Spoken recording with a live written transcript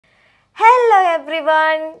Hello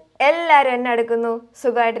everyone! എല്ലാവരും എന്നെ എടുക്കുന്നു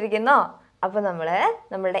സുഖമായിട്ടിരിക്കുന്നോ? അപ്പോൾ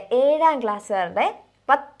നമ്മളുടെ 7ാം ക്ലാസ്സുകാരുടെ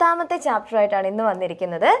 10ാമത്തെ ചാപ്റ്റർ ആയിട്ടാണ് ഇന്ന്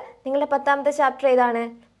വന്നിരിക്കുന്നത്. നിങ്ങളുടെ 10ാമത്തെ ചാപ്റ്റർ ഏതാണ്?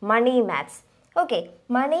 മണി മാത്സ്. ഓക്കെ,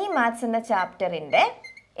 മണി മാത്സ് എന്ന ചാപ്റ്ററിൻ്റെ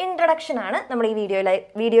ഇൻട്രൊഡക്ഷൻ ആണ് നമ്മൾ ഈ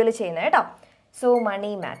വീഡിയോയിൽ ചെയ്യുന്നത് കേട്ടോ. സോ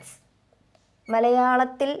മണി മാത്സ്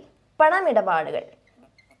മലയാളത്തിൽ പണമിടപാടുകൾ.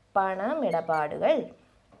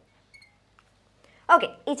 ഓക്കെ,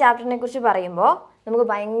 ഈ ചാപ്റ്ററിനെ കുറിച്ച് പറയുമ്പോൾ നമുക്ക്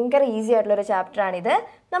ഭയങ്കര ഈസി ആയിട്ടുള്ളൊരു ചാപ്റ്ററാണിത്.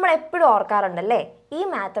 നമ്മൾ എപ്പോഴും ഓർക്കാറുണ്ടല്ലേ, ഈ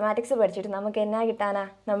മാത്തമാറ്റിക്സ് പഠിച്ചിട്ട് നമുക്ക് എന്നാ കിട്ടാനാ?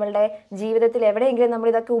 നമ്മളുടെ ജീവിതത്തിൽ എവിടെയെങ്കിലും നമ്മൾ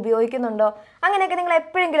ഇതൊക്കെ ഉപയോഗിക്കുന്നുണ്ടോ? അങ്ങനെയൊക്കെ നിങ്ങൾ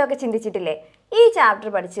എപ്പോഴെങ്കിലുമൊക്കെ ചിന്തിച്ചിട്ടില്ലേ? ഈ ചാപ്റ്റർ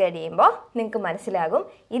പഠിച്ചു കഴിയുമ്പോൾ നിങ്ങൾക്ക് മനസ്സിലാകും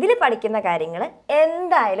ഇതിൽ പഠിക്കുന്ന കാര്യങ്ങൾ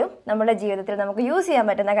എന്തായാലും നമ്മുടെ ജീവിതത്തിൽ നമുക്ക് യൂസ് ചെയ്യാൻ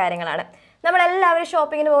പറ്റുന്ന കാര്യങ്ങളാണ്. നമ്മളെല്ലാവരും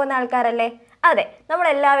ഷോപ്പിങ്ങിന് പോകുന്ന ആൾക്കാരല്ലേ? അതെ,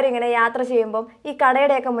 നമ്മളെല്ലാവരും ഇങ്ങനെ യാത്ര ചെയ്യുമ്പോൾ ഈ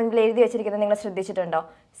കടയുടെയൊക്കെ മുന്നിൽ എഴുതി വെച്ചിരിക്കുന്നത് നിങ്ങൾ ശ്രദ്ധിച്ചിട്ടുണ്ടോ?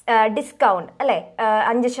 ഡിസ്കൗണ്ട് അല്ലേ,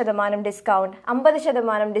 5% ഡിസ്കൗണ്ട്,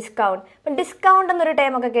 50% ഡിസ്കൗണ്ട്. അപ്പം ഡിസ്കൗണ്ട് എന്നൊരു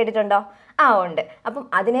ടൈമൊക്കെ കേട്ടിട്ടുണ്ടോ? ഉണ്ട്. അപ്പം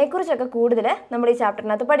അതിനെക്കുറിച്ചൊക്കെ കൂടുതൽ നമ്മൾ ഈ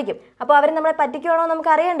ചാപ്റ്ററിനകത്ത് പഠിക്കും. അപ്പോൾ അവർ നമ്മളെ പറ്റിക്കുകയാണോ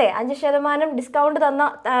നമുക്ക് അറിയണ്ടേ? 5% ഡിസ്കൗണ്ട്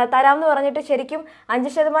തരാമെന്ന് പറഞ്ഞിട്ട് ശരിക്കും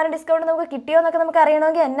 5% ഡിസ്കൗണ്ട് നമുക്ക് കിട്ടിയോ എന്നൊക്കെ നമുക്ക്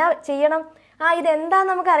അറിയണമെങ്കിൽ എന്നാ ചെയ്യണം? ഇതെന്താന്ന്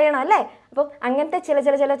നമുക്ക് അറിയണം അല്ലേ? അപ്പം അങ്ങനത്തെ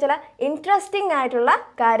ചില ഇൻട്രസ്റ്റിംഗ് ആയിട്ടുള്ള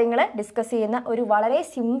കാര്യങ്ങൾ ഡിസ്കസ് ചെയ്യുന്ന ഒരു വളരെ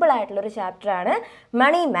സിമ്പിൾ ആയിട്ടുള്ളൊരു ചാപ്റ്ററാണ്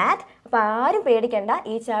മണി മാത്ത്. അപ്പോൾ ആരും പേടിക്കേണ്ട,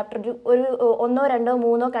 ഈ ചാപ്റ്റർ ഒരു 1, 2,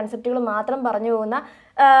 3 കൺസെപ്റ്റുകൾ മാത്രം പറഞ്ഞു പോകുന്ന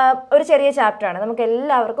ഒരു ചെറിയ ചാപ്റ്ററാണ്. നമുക്ക്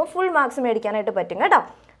എല്ലാവർക്കും ഫുൾ മാർക്സ് മേടിക്കാനായിട്ട് പറ്റും കേട്ടോ.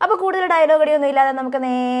 അപ്പോൾ കൂടുതൽ ഡയലോഗടിയൊന്നും ഇല്ലാതെ നമുക്ക്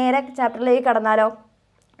നേരെ ചാപ്റ്ററിലേക്ക് കടന്നാലോ?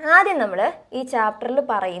 ആദ്യം നമ്മൾ ഈ ചാപ്റ്ററിൽ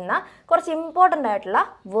പറയുന്ന കുറച്ച് ഇമ്പോർട്ടൻ്റ് ആയിട്ടുള്ള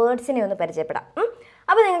വേർഡ്സിനെ ഒന്ന് പരിചയപ്പെടാം.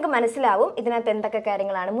 അപ്പോൾ നിങ്ങൾക്ക് മനസ്സിലാവും ഇതിനകത്ത് എന്തൊക്കെ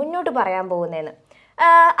കാര്യങ്ങളാണ് മുന്നോട്ട് പറയാൻ പോകുന്നതെന്ന്.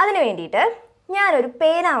 അതിന് വേണ്ടിയിട്ട് ഞാനൊരു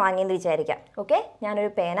പേന വാങ്ങിയെന്ന് വിചാരിക്കാം. ഓക്കെ,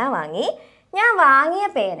 ഞാനൊരു പേന വാങ്ങി. ഞാൻ വാങ്ങിയ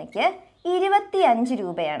പേനയ്ക്ക് 25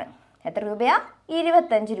 രൂപയാണ്. എത്ര രൂപയാ?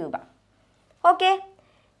 25 രൂപ. ഓക്കെ,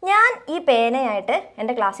 ഞാൻ ഈ പേനയായിട്ട്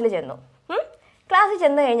എൻ്റെ ക്ലാസ്സിൽ ചെന്നു. ക്ലാസ്സിൽ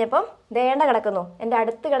ചെന്ന് കഴിഞ്ഞപ്പം ദേണ്ട കിടക്കുന്നു എൻ്റെ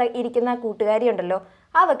അടുത്ത് ഇരിക്കുന്ന കൂട്ടുകാരി ഉണ്ടല്ലോ,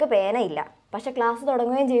 അവൾക്ക് പേനയില്ല. പക്ഷെ ക്ലാസ്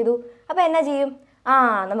തുടങ്ങുകയും ചെയ്തു. അപ്പോൾ എന്നാ ചെയ്യും?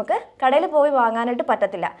 നമുക്ക് കടയിൽ പോയി വാങ്ങാനായിട്ട്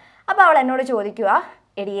പറ്റത്തില്ല. അപ്പോൾ അവൾ എന്നോട് ചോദിക്കുക,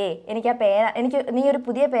 എടിയേ നീ ഒരു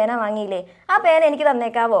പുതിയ പേന വാങ്ങിയില്ലേ, ആ പേന എനിക്ക്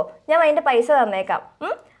തന്നേക്കാവോ? ഞാൻ അതിൻ്റെ പൈസ തന്നേക്കാം.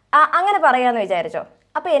 അങ്ങനെ പറയാമെന്ന് വിചാരിച്ചോ?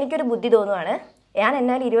 അപ്പോൾ എനിക്കൊരു ബുദ്ധി തോന്നുവാണ്, ഞാൻ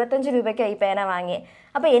എന്നാലും 25 രൂപയ്ക്കാണ് ഈ പേന വാങ്ങിയത്.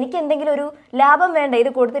 അപ്പോൾ എനിക്ക് എന്തെങ്കിലും ഒരു ലാഭം വേണ്ടേ?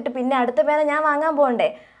 ഇത് കൊടുത്തിട്ട് പിന്നെ അടുത്ത പേന ഞാൻ വാങ്ങാൻ പോകണ്ടേ?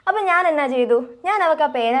 അപ്പം ഞാൻ എന്നാ ചെയ്തു? ഞാൻ അവൾക്ക് ആ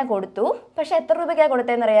പേന കൊടുത്തു. പക്ഷെ എത്ര രൂപയ്ക്കാണ്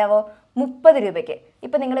കൊടുത്തതെന്ന് അറിയാവോ? 30 രൂപയ്ക്ക്.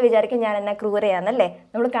 ഇപ്പം നിങ്ങൾ വിചാരിക്കും ഞാൻ എന്നാ ക്രൂരയാന്നല്ലേ?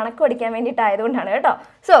 നമ്മൾ കണക്ക് പഠിക്കാൻ വേണ്ടിയിട്ടായതുകൊണ്ടാണ് കേട്ടോ.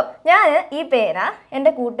 സോ ഞാൻ ഈ പേന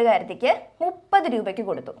എൻ്റെ കൂട്ടുകാരത്തിക്ക് 30 രൂപയ്ക്ക്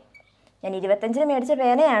കൊടുത്തു. ഞാൻ 25 മേടിച്ച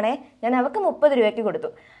പേനയാണേ, ഞാൻ അവൾക്ക് 30 രൂപയ്ക്ക്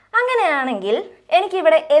കൊടുത്തു. അങ്ങനെയാണെങ്കിൽ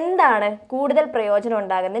എനിക്കിവിടെ എന്താണ് കൂടുതൽ പ്രയോജനം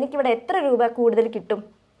ഉണ്ടാകുന്നത്? എനിക്കിവിടെ എത്ര രൂപ കൂടുതൽ കിട്ടും?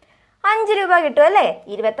 5 രൂപ കിട്ടും അല്ലേ?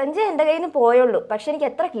 25 എൻ്റെ കയ്യിൽ നിന്ന് പോയുള്ളൂ, പക്ഷെ എനിക്ക്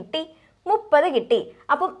എത്ര കിട്ടി? 30 കിട്ടി.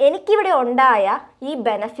 അപ്പം എനിക്കിവിടെ ഉണ്ടായ ഈ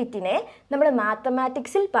ബെനഫിറ്റിനെ നമ്മൾ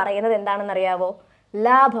മാത്തമാറ്റിക്സിൽ പറയുന്നത് എന്താണെന്നറിയാവോ?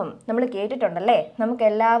 ലാഭം. നമ്മൾ കേട്ടിട്ടുണ്ടല്ലേ? നമുക്ക്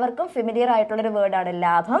എല്ലാവർക്കും ഫെമിലിയർ ആയിട്ടുള്ളൊരു വേർഡാണ്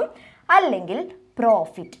ലാഭം അല്ലെങ്കിൽ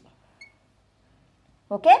പ്രോഫിറ്റ്.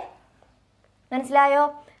 ഓക്കെ, മനസ്സിലായോ?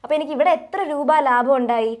 അപ്പോൾ എനിക്ക് ഇവിടെ എത്ര രൂപ ലാഭം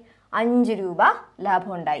ഉണ്ടായി? 5 രൂപ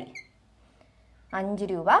ലാഭം ഉണ്ടായി. 5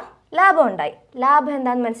 രൂപ ലാഭം ഉണ്ടായി. ലാഭം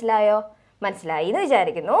എന്താണെന്ന് മനസ്സിലായോ? മനസ്സിലായി എന്ന്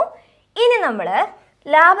വിചാരിക്കുന്നു. ഇനി നമ്മൾ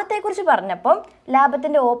ലാഭത്തെക്കുറിച്ച് പറഞ്ഞപ്പം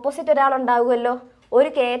ലാഭത്തിൻ്റെ ഓപ്പോസിറ്റ് ഒരാളുണ്ടാകുമല്ലോ. ഒരു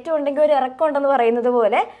കയറ്റം ഉണ്ടെങ്കിൽ ഒരു ഇറക്കം ഉണ്ടെന്ന് പറയുന്നത്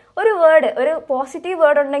പോലെ ഒരു പോസിറ്റീവ്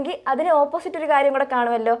വേർഡ് ഉണ്ടെങ്കിൽ അതിന് ഓപ്പോസിറ്റ് ഒരു കാര്യം കൂടെ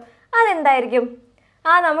കാണുമല്ലോ. അതെന്തായിരിക്കും?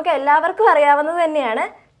 നമുക്ക് എല്ലാവർക്കും അറിയാവുന്നത് തന്നെയാണ്,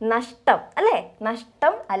 നഷ്ടം അല്ലേ?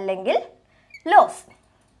 നഷ്ടം അല്ലെങ്കിൽ ലോസ്.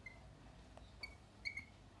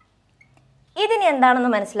 ഇതിന്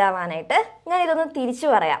എന്താണെന്ന് മനസ്സിലാവാനായിട്ട് ഞാൻ ഇതൊന്ന് തിരിച്ചു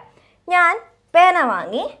പറയാം. ഞാൻ പേന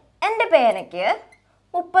വാങ്ങി. എൻ്റെ പേനയ്ക്ക്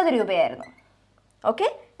 30 രൂപയായിരുന്നു. ഓക്കെ,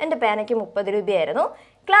 എൻ്റെ പേനയ്ക്ക് 30 രൂപയായിരുന്നു.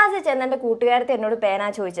 ക്ലാസ്സിൽ ചെന്ന് എൻ്റെ കൂട്ടുകാരത്തെ എന്നോട് പേന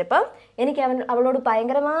ചോദിച്ചപ്പം എനിക്ക് അവളോട്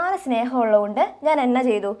ഭയങ്കരമായ സ്നേഹമുള്ളതുകൊണ്ട് ഞാൻ എന്നാ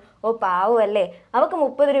ചെയ്തു? പാവമല്ലേ, അവൾക്ക്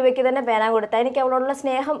 30 രൂപയ്ക്ക് തന്നെ പേന കൊടുത്താൽ എനിക്ക് അവളോടുള്ള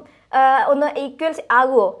സ്നേഹം ഒന്ന് ഈക്വൽസ്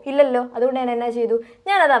ആകുമോ? ഇല്ലല്ലോ. അതുകൊണ്ട് ഞാൻ എന്നാ ചെയ്തു?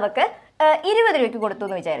 ഞാനത് അവൾക്ക് 20 രൂപയ്ക്ക് കൊടുത്തു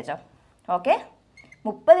എന്ന് വിചാരിച്ചോ? ഓക്കെ,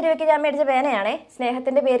 30 രൂപയ്ക്ക് ഞാൻ മേടിച്ച പേനയാണേ,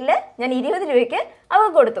 സ്നേഹത്തിൻ്റെ പേരിൽ ഞാൻ 20 രൂപയ്ക്ക്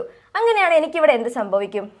അവൾക്ക് കൊടുത്തു. അങ്ങനെയാണ് എനിക്കിവിടെ എന്ത്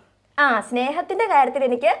സംഭവിക്കും? സ്നേഹത്തിൻ്റെ കാര്യത്തിൽ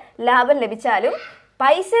എനിക്ക് ലാഭം ലഭിച്ചാലും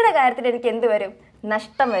പൈസയുടെ കാര്യത്തിൽ എനിക്ക് എന്ത് വരും?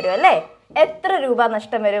 നഷ്ടം വരും അല്ലേ? എത്ര രൂപ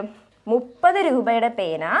നഷ്ടം വരും? 30 രൂപയുടെ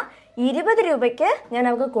പേന 20 രൂപയ്ക്ക് ഞാൻ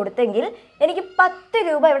അവൾക്ക് കൊടുത്തെങ്കിൽ എനിക്ക് 10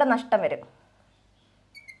 രൂപ ഇവിടെ നഷ്ടം വരും.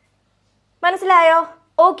 മനസ്സിലായോ?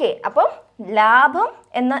 ഓക്കെ, അപ്പം ലാഭം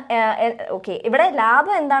ഇവിടെ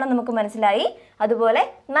ലാഭം എന്താണെന്ന് നമുക്ക് മനസ്സിലായി, അതുപോലെ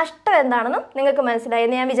നഷ്ടം എന്താണെന്നും നിങ്ങൾക്ക് മനസ്സിലായി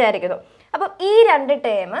എന്ന് ഞാൻ വിചാരിക്കുന്നു. അപ്പം ഈ 2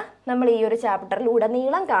 ടേം നമ്മൾ ഈ ഒരു ചാപ്റ്ററിൽ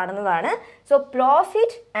ഉടനീളം കാണുന്നതാണ്. സോ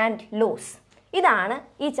പ്രോഫിറ്റ് ആൻഡ് ലോസ്, ഇതാണ്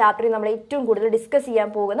ഈ ചാപ്റ്ററിൽ നമ്മൾ ഏറ്റവും കൂടുതൽ ഡിസ്കസ് ചെയ്യാൻ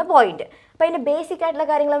പോകുന്ന പോയിന്റ്. അപ്പോൾ അതിൻ്റെ ബേസിക് ആയിട്ടുള്ള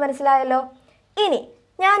കാര്യങ്ങൾ മനസ്സിലായല്ലോ. ഇനി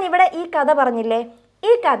ഞാൻ ഇവിടെ ഈ കഥ പറഞ്ഞില്ലേ,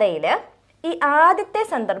 ഈ കഥയിൽ ഈ ആദ്യത്തെ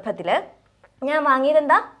സന്ദർഭത്തിൽ ഞാൻ വാങ്ങിയത്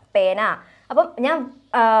എന്താ? പേന. അപ്പം ഞാൻ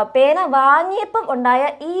പേന വാങ്ങിയപ്പം ഉണ്ടായ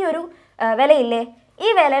ഈ ഒരു വിലയില്ലേ, ഈ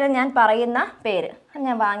വിലനെ ഞാൻ പറയുന്ന പേര്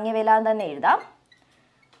ഞാൻ വാങ്ങിയ വില തന്നെ എഴുതാം.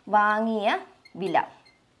 വാങ്ങിയ വില.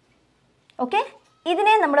 ഓക്കെ,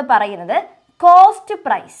 ഇതിനെ നമ്മൾ പറയുന്നത് കോസ്റ്റ്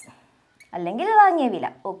പ്രൈസ് അല്ലെങ്കിൽ വാങ്ങിയ വില.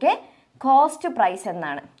 ഓക്കെ, കോസ്റ്റ് പ്രൈസ്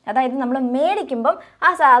എന്നാണ്. അതായത് നമ്മൾ മേടിക്കുമ്പം ആ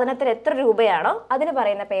സാധനത്തിന് എത്ര രൂപയാണോ അതിന്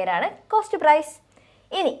പറയുന്ന പേരാണ് കോസ്റ്റ് പ്രൈസ്.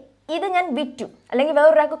 ഇനി ഇത് ഞാൻ വിറ്റു അല്ലെങ്കിൽ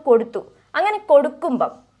വേറൊരാൾക്ക് കൊടുത്തു. അങ്ങനെ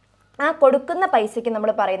കൊടുക്കുമ്പം ആ കൊടുക്കുന്ന പൈസയ്ക്ക്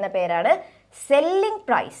നമ്മൾ പറയുന്ന പേരാണ് സെല്ലിംഗ്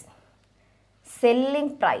പ്രൈസ്.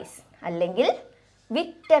 സെല്ലിംഗ് പ്രൈസ് അല്ലെങ്കിൽ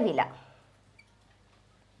വിറ്റ വില.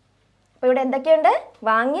 അപ്പോൾ ഇവിടെ എന്തൊക്കെയുണ്ട്?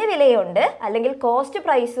 വാങ്ങിയ വിലയുണ്ട്, അല്ലെങ്കിൽ കോസ്റ്റ്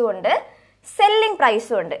പ്രൈസും ഉണ്ട്, സെല്ലിംഗ്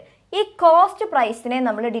പ്രൈസും ഉണ്ട്. ഈ കോസ്റ്റ് പ്രൈസിനെ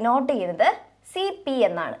നമ്മൾ ഡിനോട്ട് ചെയ്യുന്നത് CP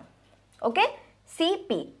എന്നാണ്. Okay, CP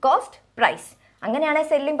cost price. അങ്ങനെയാണ്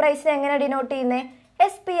സെല്ലിംഗ് പ്രൈസിനെ എങ്ങനെ ഡിനോട്ട് ചെയ്യുന്നത്?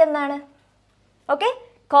 SP എന്നാണ്. ഓക്കെ,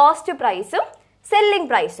 കോസ്റ്റ് പ്രൈസും സെല്ലിംഗ്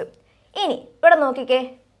പ്രൈസും. ഇനി ഇവിടെ നോക്കിക്കേ,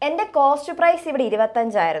 എൻ്റെ കോസ്റ്റ് പ്രൈസ് ഇവിടെ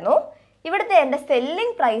 25 ഇവിടുത്തെ എൻ്റെ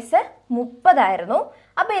സെല്ലിംഗ് പ്രൈസ് 30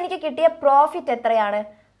 അപ്പോൾ എനിക്ക് കിട്ടിയ പ്രോഫിറ്റ് എത്രയാണ്?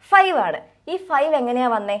 5 ആണ്. ഈ 5 എങ്ങനെയാ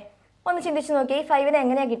വന്നേ? ഒന്ന് ചിന്തിച്ച് നോക്കിയേ, ഈ 5നെ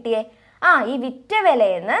എങ്ങനെയാ കിട്ടിയേ? ഈ വിറ്റ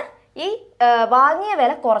വിലയെന്ന് ഈ വാങ്ങിയ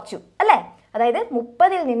വില കുറച്ചു അല്ലേ? അതായത്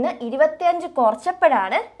 30ൽ നിന്ന് 25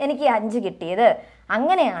 കുറച്ചപ്പോഴാണ് എനിക്ക് 5 കിട്ടിയത്.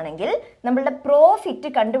 അങ്ങനെയാണെങ്കിൽ നമ്മളുടെ പ്രോഫിറ്റ്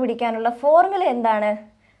കണ്ടുപിടിക്കാനുള്ള ഫോർമുല എന്താണ്?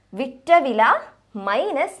 വിറ്റ വില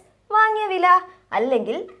മൈനസ് വാങ്ങിയ വില,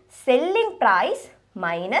 അല്ലെങ്കിൽ selling price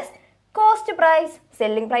minus cost price.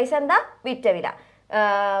 Selling price എന്താ? വിറ്റ വില.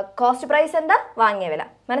 കോസ്റ്റ് പ്രൈസ് എന്താ? വാങ്ങിയ വില.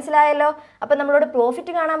 മനസ്സിലായല്ലോ? അപ്പം നമ്മളോട്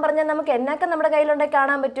പ്രോഫിറ്റ് കാണാൻ പറഞ്ഞാൽ നമുക്ക് എന്നൊക്കെ നമ്മുടെ കയ്യിലുണ്ടെങ്കിൽ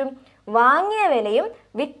കാണാൻ പറ്റും? വാങ്ങിയ വിലയും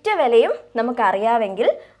വിറ്റ വിലയും നമുക്കറിയാമെങ്കിൽ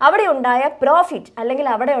അവിടെ ഉണ്ടായ പ്രോഫിറ്റ് അല്ലെങ്കിൽ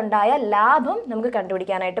അവിടെ ഉണ്ടായ ലാഭം നമുക്ക്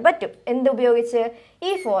കണ്ടുപിടിക്കാനായിട്ട് പറ്റും. എന്തുപയോഗിച്ച്?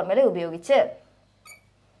 ഈ ഫോർമുല ഉപയോഗിച്ച്.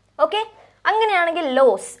 ഓക്കെ, അങ്ങനെയാണെങ്കിൽ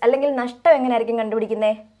ലോസ് അല്ലെങ്കിൽ നഷ്ടം എങ്ങനെയായിരിക്കും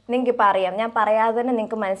കണ്ടുപിടിക്കുന്നത്? നിങ്ങൾക്ക് ഇപ്പം അറിയാം, ഞാൻ പറയാതെ തന്നെ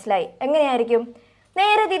നിങ്ങൾക്ക് മനസ്സിലായി. എങ്ങനെയായിരിക്കും?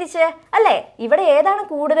 നേരെ തിരിച്ച് അല്ലേ? ഇവിടെ ഏതാണ്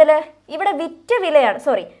കൂടുതൽ? ഇവിടെ വിറ്റ വിലയാണ്,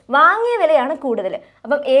 വാങ്ങിയ വിലയാണ് കൂടുതൽ.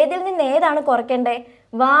 അപ്പം ഏതിൽ നിന്ന് ഏതാണ് കുറയ്ക്കേണ്ടത്?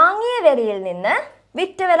 വാങ്ങിയ വിലയിൽ നിന്ന്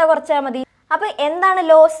വിറ്റ വില കുറച്ചാൽ മതി. അപ്പൊ എന്താണ്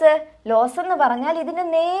ലോസ്? ലോസ് എന്ന് പറഞ്ഞാൽ ഇതിന്റെ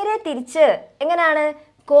നേരെ തിരിച്ച്. എങ്ങനെയാണ്?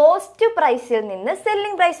 കോസ്റ്റ് പ്രൈസിൽ നിന്ന്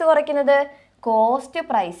സെല്ലിംഗ് പ്രൈസ് കുറയ്ക്കുന്നത്. കോസ്റ്റ്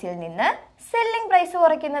പ്രൈസിൽ നിന്ന് സെല്ലിംഗ് പ്രൈസ്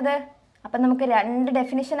കുറയ്ക്കുന്നത്. അപ്പം നമുക്ക് 2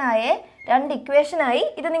 ഡെഫിനിഷനായേ, 2 ഇക്വേഷനായി.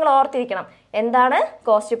 ഇത് നിങ്ങൾ ഓർത്തിരിക്കണം. എന്താണ്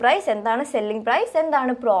കോസ്റ്റ് പ്രൈസ്, എന്താണ് സെല്ലിംഗ് പ്രൈസ്,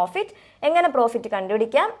 എന്താണ് പ്രോഫിറ്റ്, എങ്ങനെ പ്രോഫിറ്റ്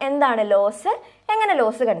കണ്ടുപിടിക്കാം, എന്താണ് ലോസ്, എങ്ങനെ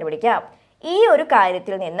ലോസ് കണ്ടുപിടിക്കാം. ഈ ഒരു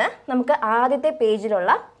കാര്യത്തിൽ നിന്ന് നമുക്ക് ആദ്യത്തെ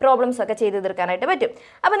പേജിലുള്ള പ്രോബ്ലംസ് ഒക്കെ ചെയ്തു തീർക്കാനായിട്ട് പറ്റും.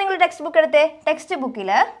 അപ്പോൾ നിങ്ങൾ ടെക്സ്റ്റ് ബുക്ക് എടുത്തേ. ടെക്സ്റ്റ് ബുക്കിൽ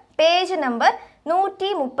പേജ് നമ്പർ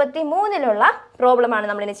 133 പ്രോബ്ലമാണ്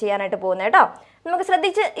നമ്മളിനി ചെയ്യാനായിട്ട് പോകുന്നത് കേട്ടോ. നമുക്ക്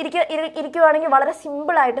ശ്രദ്ധിച്ച് ഇരിക്കുവാണെങ്കിൽ വളരെ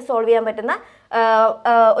സിമ്പിളായിട്ട് സോൾവ് ചെയ്യാൻ പറ്റുന്ന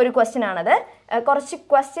ഒരു ക്വസ്റ്റ്യൻ ആണത്. കുറച്ച്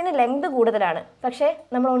ക്വസ്റ്റ്യന് ലെങ്ത് കൂടുതലാണ്, പക്ഷേ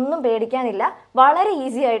നമ്മളൊന്നും പേടിക്കാനില്ല. വളരെ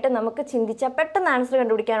ഈസി ആയിട്ട് നമുക്ക് ചിന്തിച്ചാൽ പെട്ടെന്ന് ആൻസർ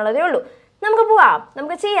കണ്ടുപിടിക്കാനുള്ളതേ ഉള്ളൂ. നമുക്ക് പോവാം,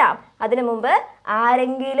 നമുക്ക് ചെയ്യാം. അതിനു മുമ്പ്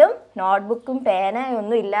ആരെങ്കിലും നോട്ട്ബുക്കും പേനയും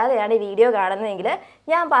ഒന്നും ഇല്ലാതെയാണ് ഈ വീഡിയോ കാണുന്നതെങ്കിൽ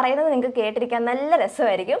ഞാൻ പറയുന്നത് നിങ്ങൾക്ക് കേട്ടിരിക്കാൻ നല്ല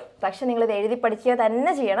രസമായിരിക്കും. പക്ഷെ നിങ്ങളിത് എഴുതി പഠിക്കുക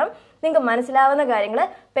തന്നെ ചെയ്യണം. നിങ്ങൾക്ക് മനസ്സിലാവുന്ന കാര്യങ്ങൾ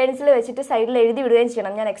പെൻസിൽ വെച്ചിട്ട് സൈഡിൽ എഴുതി വിടുകയും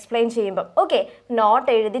ചെയ്യണം ഞാൻ എക്സ്പ്ലെയിൻ ചെയ്യുമ്പം. ഓക്കെ, നോട്ട്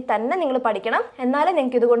എഴുതി തന്നെ നിങ്ങൾ പഠിക്കണം, എന്നാലേ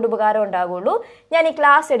നിങ്ങൾക്ക് ഇതുകൊണ്ട് ഉപകാരം ഉണ്ടാകുള്ളൂ. ഞാൻ ഈ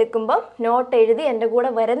ക്ലാസ് എടുക്കുമ്പം നോട്ട് എഴുതി എൻ്റെ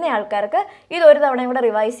കൂടെ വരുന്ന ആൾക്കാർക്ക് ഇതൊരു തവണയും കൂടെ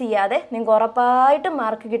റിവൈസ് ചെയ്യാതെ നിങ്ങൾക്ക് ഉറപ്പായിട്ടും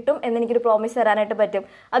മാർക്ക് കിട്ടും എന്നെനിക്കൊരു പ്രോമിസ് തരാനായിട്ട് പറ്റും.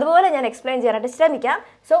 അതുപോലെ ഞാൻ എക്സ്പ്ലെയിൻ ചെയ്യാനായിട്ട് ശ്രമിക്കാം.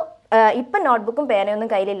 സോ ഇപ്പം നോട്ട്ബുക്കും പേനയൊന്നും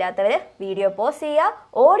കയ്യിലില്ലാത്തവർ വീഡിയോ പോസ് ചെയ്യുക,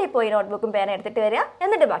 ഓടിപ്പോയി നോട്ട്ബുക്കും പേന എടുത്തിട്ട് വരിക,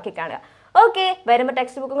 എന്നിട്ട് ബാക്കി കാണുക. ഓക്കെ, വരുമ്പോൾ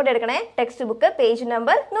ടെക്സ്റ്റ് ബുക്കും കൂടെ എടുക്കണേ. Text book page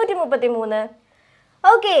number 133.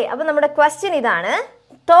 Okay, അപ്പം നമ്മുടെ ക്വസ്റ്റ്യൻ ഇതാണ്.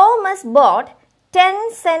 Thomas boat 10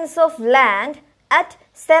 cents of land at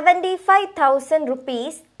 75,000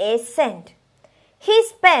 rupees a cent. He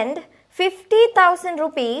spent 50,000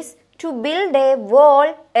 rupees to build a wall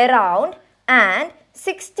around and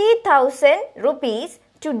 60,000 rupees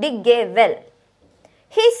to dig a well.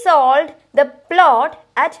 He sold the plot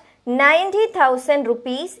at 90,000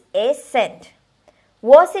 rupees a cent.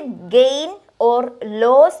 Was it gain or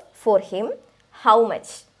loss for him? How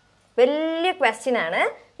much? വലിയ question ആണ്.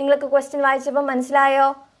 നിങ്ങൾക്ക് question വായിച്ചപ്പോൾ മനസ്സിലായോ?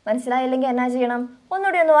 മനസ്സിലായില്ലെങ്കിൽ എന്നാ ചെയ്യണം?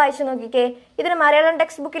 ഒന്നുകൂടി ഒന്ന് വായിച്ചു നോക്കിക്കേ. ഇതിന് മലയാളം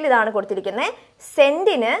ടെക്സ്റ്റ് ബുക്കിൽ ഇതാണ് കൊടുത്തിരിക്കുന്നത്.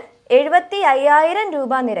 സെന്റിന് 75,000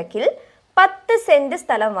 രൂപ നിരക്കിൽ 10 സെന്റ്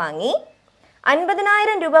സ്ഥലം വാങ്ങി,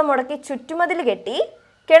 50,000 രൂപ മുടക്കി ചുറ്റുമതിൽ കെട്ടി,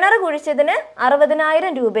 കിണർ കുഴിച്ചതിന്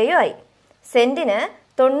 60,000 രൂപയും ആയി. സെന്റിന്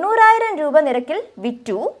 90,000 രൂപ നിരക്കിൽ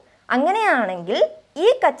വിറ്റു. അങ്ങനെയാണെങ്കിൽ ഈ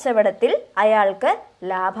കച്ചവടത്തിൽ അയാൾക്ക്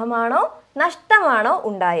ലാഭമാണോ നഷ്ടമാണോ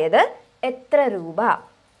ഉണ്ടായത്, എത്ര രൂപ?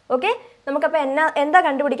 ഓക്കെ, നമുക്കപ്പോൾ എന്താ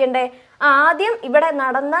കണ്ടുപിടിക്കണ്ടേ? ആദ്യം ഇവിടെ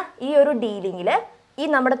നടന്ന ഈ ഒരു ഡീലിങ്ങിൽ ഈ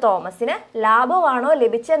നമ്മുടെ തോമസിന് ലാഭമാണോ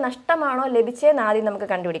ലഭിച്ചത് നഷ്ടമാണോ ലഭിച്ചതെന്ന് ആദ്യം നമുക്ക്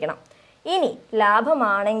കണ്ടുപിടിക്കണം. ഇനി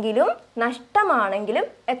ലാഭമാണെങ്കിലും നഷ്ടമാണെങ്കിലും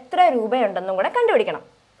എത്ര രൂപയുണ്ടെന്നും കൂടെ കണ്ടുപിടിക്കണം.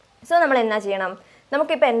 സോ നമ്മൾ എന്നാ ചെയ്യണം?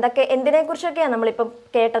 നമുക്കിപ്പോൾ എന്തിനെക്കുറിച്ചൊക്കെയാണ് നമ്മളിപ്പം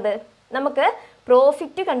കേട്ടത്? നമുക്ക്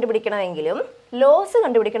പ്രോഫിറ്റ് കണ്ടുപിടിക്കണമെങ്കിലും ലോസ്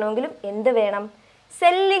കണ്ടുപിടിക്കണമെങ്കിലും എന്ത് വേണം?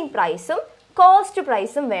 സെല്ലിംഗ് പ്രൈസും കോസ്റ്റ്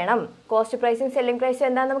പ്രൈസും വേണം. കോസ്റ്റ് പ്രൈസും സെല്ലിംഗ് പ്രൈസും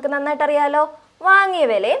എന്താണെന്ന് നമുക്ക് നന്നായിട്ട് അറിയാലോ. വാങ്ങിയ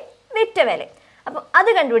വിലയും വിറ്റ വിലയും. അപ്പം അത്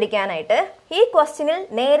കണ്ടുപിടിക്കാനായിട്ട് ഈ ക്വസ്റ്റ്യനിൽ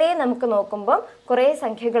നേരെ നമുക്ക് നോക്കുമ്പോൾ കുറേ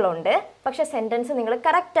സംഖ്യകളുണ്ട്. പക്ഷെ സെൻറ്റൻസ് നിങ്ങൾ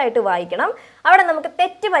കറക്റ്റായിട്ട് വായിക്കണം. അവിടെ നമുക്ക്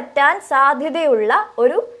തെറ്റ് പറ്റാൻ സാധ്യതയുള്ള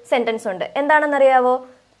ഒരു സെൻറ്റൻസ് ഉണ്ട്. എന്താണെന്നറിയാവോ?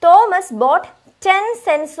 Thomas boat 10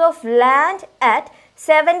 cents of land at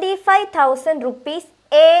 75,000 rupees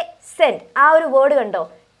a cent. ആ ഒരു വേർഡ് കണ്ടോ?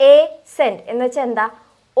 എ സെന്റ് എന്ന് വെച്ചാൽ എന്താ?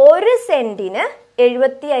 ഒരു സെന്റിന്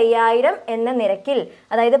 75,000 എന്ന നിരക്കിൽ,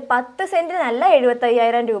 അതായത് 10 സെന്റിനല്ല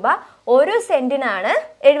 75,000 രൂപ, ഒരു സെന്റിനാണ്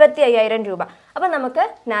 75,000 രൂപ. അപ്പം നമുക്ക്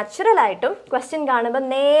നാച്ചുറലായിട്ടും ക്വസ്റ്റ്യൻ കാണുമ്പോൾ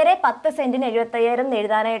നേരെ 10 സെന്റിന് 75,000 എന്ന്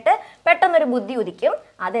എഴുതാനായിട്ട് പെട്ടെന്നൊരു ബുദ്ധി ഉദിക്കും.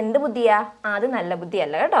 അതെന്ത് ബുദ്ധിയാ? അത് നല്ല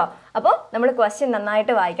ബുദ്ധിയല്ല കേട്ടോ. അപ്പോൾ നമ്മൾ ക്വസ്റ്റ്യൻ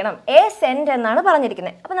നന്നായിട്ട് വായിക്കണം. എ സെന്റ് എന്നാണ്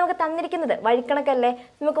പറഞ്ഞിരിക്കുന്നത്. അപ്പം നമുക്ക് തന്നിരിക്കുന്നത് വഴിക്കണക്കല്ലേ,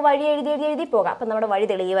 നമുക്ക് വഴി എഴുതി പോകാം. അപ്പം നമ്മുടെ വഴി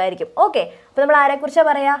തെളിയുമായിരിക്കും. ഓക്കെ, അപ്പം നമ്മൾ ആരെക്കുറിച്ചാണ്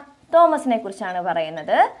പറയാ? തോമസിനെ കുറിച്ചാണ്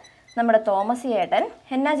പറയുന്നത്. നമ്മുടെ തോമസ് ചേട്ടൻ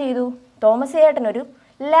എന്നാ ചെയ്തു? തോമസ് ചേട്ടൻ ഒരു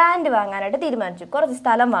ലാൻഡ് വാങ്ങാനായിട്ട് തീരുമാനിച്ചു. കുറച്ച്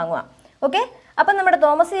സ്ഥലം വാങ്ങുക. ഓക്കെ, അപ്പം നമ്മുടെ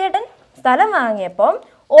തോമസ് ചേട്ടൻ സ്ഥലം വാങ്ങിയപ്പം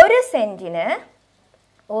ഒരു സെന്റിന്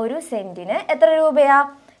എത്ര രൂപയാ?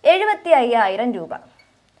 75,000 രൂപ.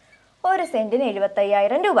 ഒരു സെന്റിന്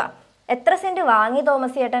 75,000 രൂപ. എത്ര സെന്റ് വാങ്ങി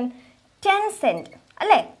തോമസ് ചേട്ടൻ? 10 സെന്റ്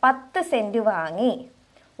അല്ലേ? 10 സെന്റ് വാങ്ങി.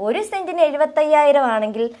 ഒരു സെന്റിന് 75,000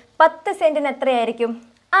 ആണെങ്കിൽ 10 സെന്റിന് എത്രയായിരിക്കും?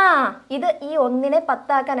 ഇത് ഈ 1നെ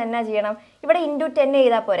 10 ആക്കാൻ എന്നാ ചെയ്യണം? ഇവിടെ ഇൻറ്റു 10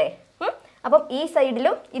 ചെയ്താൽ പോരെ? അപ്പം ഈ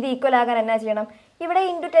സൈഡിലും ഇത് ഈക്വൽ ആകാൻ എന്നാ ചെയ്യണം? ഇവിടെ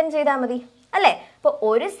ഇൻറ്റു 10 ചെയ്താൽ മതി അല്ലേ? അപ്പോൾ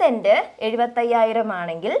ഒരു സെന്റ് 75,000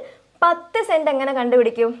 ആണെങ്കിൽ 10 സെന്റ് എങ്ങനെ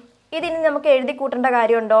കണ്ടുപിടിക്കും? ഇതിന് നമുക്ക് എഴുതി കൂട്ടേണ്ട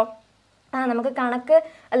കാര്യമുണ്ടോ? നമുക്ക് കണക്ക്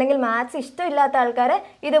അല്ലെങ്കിൽ മാത്സ് ഇഷ്ടമില്ലാത്ത ആൾക്കാർ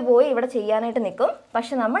ഇത് പോയി ഇവിടെ ചെയ്യാനായിട്ട് നിൽക്കും.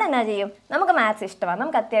 പക്ഷെ നമ്മൾ എന്നാ ചെയ്യും? നമുക്ക് മാത്സ് ഇഷ്ടമാണ്,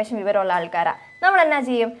 നമുക്ക് അത്യാവശ്യം വിവരമുള്ള ആൾക്കാരാണ്. നമ്മൾ എന്നാ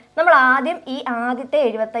ചെയ്യും? നമ്മൾ ആദ്യം ഈ ആദ്യത്തെ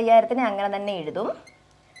 75,000 അങ്ങനെ തന്നെ എഴുതും.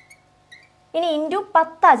 ഇനി ഇൻറ്റു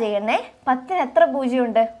 10 ചെയ്യണേ. 10ന് എത്ര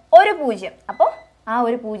പൂജ്യമുണ്ട്? ഒരു പൂജ്യം. അപ്പോൾ ആ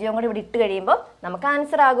ഒരു പൂജ്യം കൂടി ഇവിടെ ഇട്ട് കഴിയുമ്പോൾ നമുക്ക്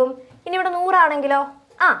ആൻസർ ആകും. ഇനി ഇവിടെ 100 ആണെങ്കിലോ?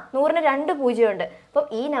 100ന് 2 പൂജ്യമുണ്ട്. അപ്പം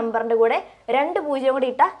ഈ നമ്പറിൻ്റെ കൂടെ 2 പൂജ്യം കൂടി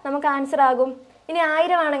ഇട്ടാൽ നമുക്ക് ആൻസർ ആകും. ഇനി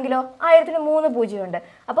 1000 ആണെങ്കിലോ? 1000ന് 3 പൂജ്യമുണ്ട്.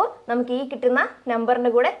 അപ്പോൾ നമുക്ക് ഈ കിട്ടുന്ന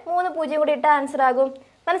നമ്പറിൻ്റെ കൂടെ 3 പൂജ്യം കൂടി ഇട്ടാൽ ആൻസർ ആകും.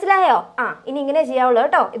 മനസ്സിലായോ? ഇനി ഇങ്ങനെ ചെയ്യാവുള്ളൂ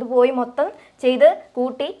കേട്ടോ. ഇത് പോയി മൊത്തം ചെയ്ത്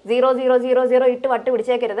കൂട്ടി 0,0,0,0 ഇട്ട് വട്ട്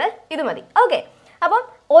പിടിച്ചേക്കരുത്. ഇത് മതി. ഓക്കെ, അപ്പം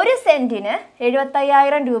ഒരു സെന്റിന്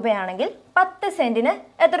 75,000 രൂപയാണെങ്കിൽ 10 സെന്റിന്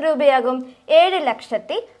എത്ര രൂപയാകും?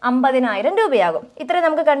 7,50,000 രൂപയാകും. ഇത്രയും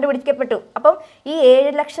നമുക്ക് കണ്ടുപിടിക്കപ്പെട്ടു. അപ്പം ഈ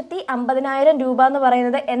 7,50,000 രൂപ എന്ന്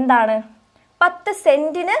പറയുന്നത് എന്താണ്? 10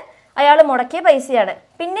 സെന്റിന് അയാൾ മുടക്കിയ പൈസയാണ്.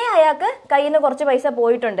 പിന്നെ അയാൾക്ക് കയ്യിൽ നിന്ന് കുറച്ച് പൈസ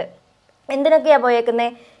പോയിട്ടുണ്ട്. എന്തിനൊക്കെയാണ് പോയേക്കുന്നത്?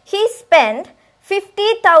 He spend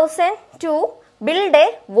 50,000 to build A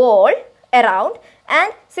wall around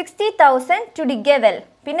and 60,000 to dig A well.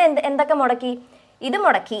 പിന്നെ എന്തൊക്കെ മുടക്കി? ഇത്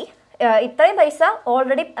മുടക്കി. ഇത്രയും പൈസ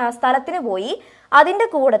ഓൾറെഡി സ്ഥലത്തിന് പോയി. അതിൻ്റെ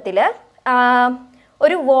കൂട്ടത്തിൽ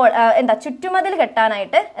ഒരു വോൾ ചുറ്റുമതിൽ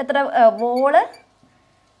കെട്ടാനായിട്ട് എത്ര വോള്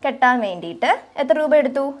കെട്ടാൻ വേണ്ടിയിട്ട് എത്ര രൂപ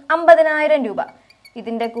എടുത്തു? 50,000 രൂപ.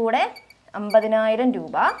 ഇതിൻ്റെ കൂടെ 50,000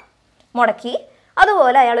 രൂപ മുടക്കി.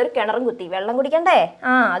 അതുപോലെ അയാൾ ഒരു കിണറും കുത്തി. വെള്ളം കുടിക്കണ്ടേ?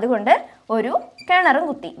 അതുകൊണ്ട് ഒരു കിണറും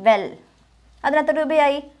കുത്തി, വെൽ. അതിനെത്ര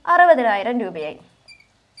രൂപയായി? 60,000 രൂപയായി.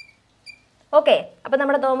 ഓക്കെ, അപ്പം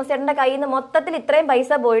നമ്മുടെ തോമസ് ചേട്ടൻ്റെ കയ്യിൽ നിന്ന് മൊത്തത്തിൽ ഇത്രയും പൈസ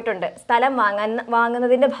പോയിട്ടുണ്ട് സ്ഥലം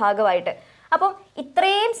വാങ്ങുന്നതിൻ്റെ ഭാഗമായിട്ട്. അപ്പം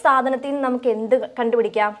ഇത്രയും സാധനത്തിൽ നിന്ന് നമുക്ക് എന്ത്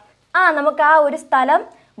കണ്ടുപിടിക്കാം? നമുക്ക് ആ ഒരു സ്ഥലം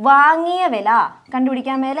വാങ്ങിയ വില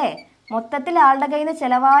കണ്ടുപിടിക്കാൻ മേലേ. മൊത്തത്തിൽ ആളുടെ കയ്യിൽ നിന്ന്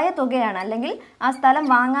ചിലവായ തുകയാണ്, അല്ലെങ്കിൽ ആ സ്ഥലം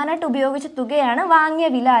വാങ്ങാനായിട്ട് ഉപയോഗിച്ച തുകയാണ് വാങ്ങിയ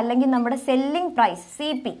വില, അല്ലെങ്കിൽ നമ്മുടെ സെല്ലിംഗ് പ്രൈസ്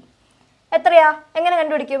CP. എത്രയാ? എങ്ങനെ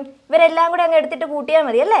കണ്ടുപിടിക്കും? ഇവരെല്ലാം കൂടെ അങ്ങ് എടുത്തിട്ട് കൂട്ടിയാൽ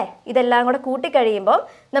മതി അല്ലേ? ഇതെല്ലാം കൂടെ കൂട്ടിക്കഴിയുമ്പോൾ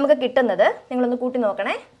നമുക്ക് കിട്ടുന്നത്, നിങ്ങളൊന്ന് കൂട്ടി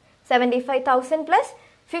നോക്കണേ, 75,000 പ്ലസ്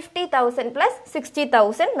 50,000 പ്ലസ്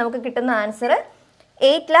 60,000. നമുക്ക് കിട്ടുന്ന ആൻസർ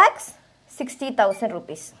 8,60,000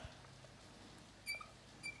 rupees.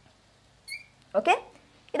 ഓക്കെ,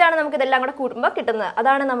 ഇതാണ് നമുക്ക് ഇതെല്ലാം കൂടെ കൂട്ടുമ്പോൾ കിട്ടുന്നത്.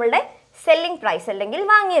 അതാണ് നമ്മളുടെ സെല്ലിംഗ് പ്രൈസ് അല്ലെങ്കിൽ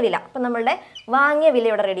വാങ്ങിയ വില. അപ്പം നമ്മളുടെ വാങ്ങിയ വില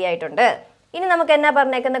ഇവിടെ റെഡി ആയിട്ടുണ്ട്. ഇനി നമുക്ക് എന്നാ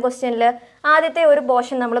പറഞ്ഞേക്കുന്ന ക്വസ്റ്റ്യനിൽ ആദ്യത്തെ ഒരു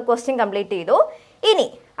പോർഷൻ നമ്മൾ ക്വസ്റ്റ്യൻ കംപ്ലീറ്റ് ചെയ്തു. ഇനി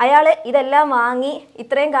അയാൾ ഇതെല്ലാം വാങ്ങി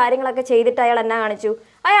ഇത്രയും കാര്യങ്ങളൊക്കെ ചെയ്തിട്ട് അയാൾ എന്നാ കാണിച്ചു?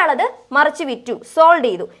 അയാളത് മറിച്ച് വിറ്റു, സോൾഡ്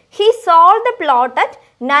ചെയ്തു. He sold the plot at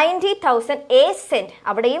 90,000 a cent.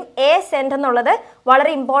 അവിടെയും a cent എന്നുള്ളത് വളരെ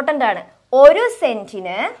ഇമ്പോർട്ടൻ്റ് ആണ്. ഒരു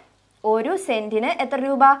സെന്റിന് എത്ര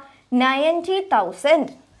രൂപ? 90,000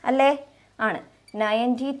 അല്ലേ? ആണ്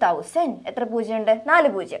 90,000. എത്ര പൂജ്യം ഉണ്ട്? 4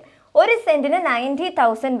 പൂജ്യം. ഒരു സെന്റിന്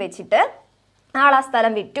 90,000 വെച്ചിട്ട് ആൾ ആ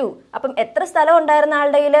സ്ഥലം വിറ്റു. അപ്പം എത്ര സ്ഥലം ഉണ്ടായിരുന്ന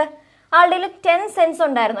ആളുടെ 10 സെന്റ്സ്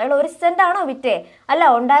ഉണ്ടായിരുന്നു. അയാൾ 1 സെന്റ് ആണോ വിറ്റേ? അല്ല,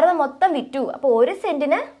 ഉണ്ടായിരുന്ന മൊത്തം വിറ്റു. അപ്പോൾ 1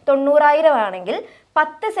 സെന്റിന് 90,000 ആണെങ്കിൽ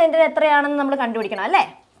 10 സെന്റിന് എത്രയാണെന്ന് നമ്മൾ കണ്ടുപിടിക്കണം അല്ലേ?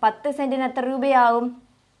 10 സെന്റിന് എത്ര രൂപയാവും?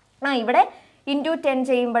 ഇവിടെ ഇൻറ്റു 10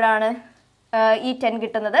 ചെയ്യുമ്പോഴാണ് ഈ 10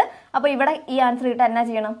 കിട്ടുന്നത്. അപ്പോൾ ഇവിടെ ഈ ആൻസർ കിട്ടാൻ എന്നാ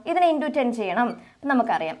ചെയ്യണം? ഇതിനെ ഇൻറ്റു 10 ചെയ്യണം.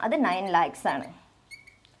 നമുക്കറിയാം അത് 9 lakhs ആണ്.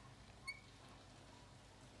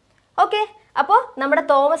 ഓക്കെ, അപ്പോൾ നമ്മുടെ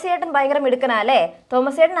തോമസ് ചേട്ടൻ ഭയങ്കര മിടുക്കനല്ലേ?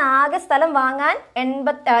 തോമസ് ചേട്ടൻ ആകെ സ്ഥലം വാങ്ങാൻ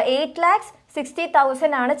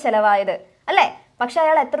 8,60,000 ആണ് ചെലവായത് അല്ലേ? പക്ഷെ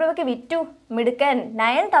അയാൾ എത്ര രൂപയ്ക്ക് വിറ്റു? മിടുക്കൻ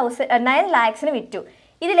 9 lakhsന് വിറ്റു.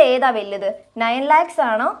 ഇതിലേതാ വലുത്? 9 lakhs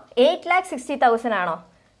ആണോ 8,60,000 ആണോ?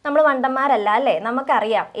 നമ്മൾ മണ്ടന്മാരല്ല അല്ലേ?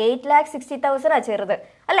 നമുക്കറിയാം 8,60,000 ചെറുത്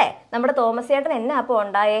അല്ലേ? നമ്മുടെ തോമസ് ചേട്ടൻ എന്നാ അപ്പോൾ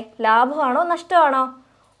ഉണ്ടായേ? ലാഭമാണോ നഷ്ടമാണോ?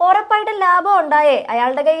 ഉറപ്പായിട്ടും ലാഭം ഉണ്ടായേ.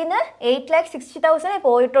 അയാളുടെ കയ്യിൽ നിന്ന് 8,60,000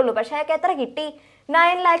 പോയിട്ടുള്ളൂ. പക്ഷെ അയാൾക്ക് എത്ര കിട്ടി?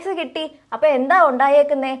 9 lakhs കിട്ടി. അപ്പോൾ എന്താ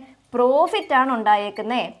ഉണ്ടായേക്കുന്നേ? പ്രോഫിറ്റ് ആണ്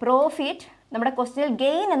ഉണ്ടായേക്കുന്നേ. പ്രോഫിറ്റ് നമ്മുടെ ക്വസ്റ്റ്യനിൽ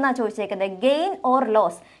ഗെയിൻ എന്നാ ചോദിച്ചേക്കുന്നത്. Gain or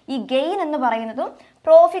loss. ഈ ഗെയിൻ എന്ന് പറയുന്നതും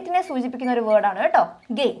പ്രോഫിറ്റിനെ സൂചിപ്പിക്കുന്ന ഒരു വേർഡാണ് കേട്ടോ,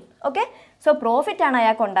 ഗെയിൻ. ഓക്കെ, സോ പ്രോഫിറ്റ് ആണ്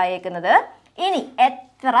അയാൾക്ക് ഉണ്ടായേക്കുന്നത്. ഇനി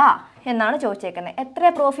എത്ര എന്നാണ് ചോദിച്ചേക്കുന്നത്. എത്ര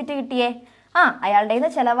പ്രോഫിറ്റ് കിട്ടിയേ? അയാളുടെ നിന്ന്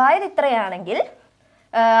ചെലവായത് ഇത്രയാണെങ്കിൽ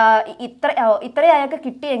ഇത്ര അയാൾക്ക്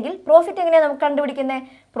കിട്ടിയെങ്കിൽ പ്രോഫിറ്റ് എങ്ങനെയാണ് നമുക്ക് കണ്ടുപിടിക്കുന്നത്?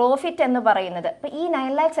 പ്രോഫിറ്റ് എന്ന് പറയുന്നത് ഇപ്പം ഈ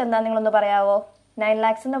 9 lakhs എന്താ നിങ്ങളൊന്ന് പറയാവോ? 9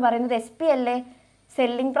 lakhs എന്ന് പറയുന്നത് SP അല്ലേ?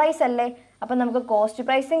 സെല്ലിംഗ് പ്രൈസ് അല്ലേ? അപ്പം നമുക്ക് കോസ്റ്റ്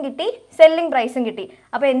പ്രൈസും കിട്ടി, സെല്ലിംഗ് പ്രൈസും കിട്ടി.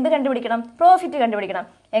 അപ്പോൾ എന്ത് കണ്ടുപിടിക്കണം? പ്രോഫിറ്റ് കണ്ടുപിടിക്കണം.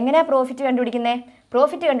 എങ്ങനെയാ പ്രോഫിറ്റ് കണ്ടുപിടിക്കുന്നത്?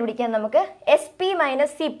 പ്രോഫിറ്റ് കണ്ടുപിടിക്കാൻ നമുക്ക് SP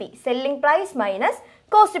minus CP, selling price minus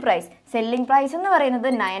cost price. Selling price എന്ന് പറയുന്നത്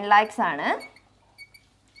 9 lakhs ആണ്.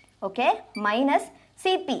 ഓക്കെ, മൈനസ്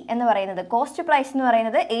CP എന്ന് പറയുന്നത് കോസ്റ്റ് പ്രൈസ് എന്ന്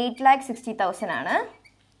പറയുന്നത് 8,60,000 ആണ്.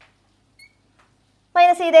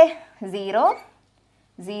 മൈനസ് ചെയ്തേ 0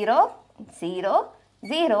 0 0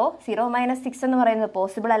 0 0 മൈനസ് 6 എന്ന് പറയുന്നത്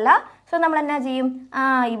പോസിബിൾ അല്ല. സോ നമ്മൾ എന്നാ ചെയ്യും?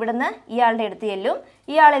 ഇവിടുന്ന് ഇയാളുടെ അടുത്ത് ചെല്ലും,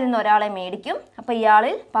 ഇയാളിൽ നിന്ന് ഒരാളെ മേടിക്കും. അപ്പോൾ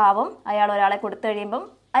ഇയാളിൽ പാവം അയാൾ ഒരാളെ കൊടുത്തു കഴിയുമ്പം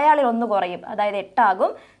അയാളിൽ 1 കുറയും, അതായത് 8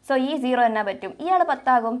 ആകും. സോ ഈ 0 എന്നാ പറ്റും? ഇയാൾ 10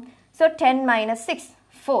 ആകും. So 10 minus 6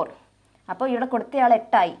 4. അപ്പോൾ ഇവിടെ കൊടുത്തയാൾ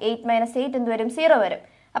 8 ആയി. 8 മൈനസ് 8 എന്ത് വരും? 0 വരും.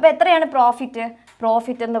 അപ്പോൾ എത്രയാണ് പ്രോഫിറ്റ്?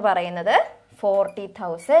 പ്രോഫിറ്റ് എന്ന് പറയുന്നത്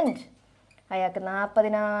 40,000. അയാൾക്ക്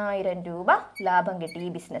 40,000 രൂപ ലാഭം കിട്ടി ഈ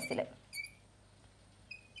ബിസിനസ്സിൽ.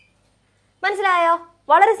 മനസ്സിലായോ?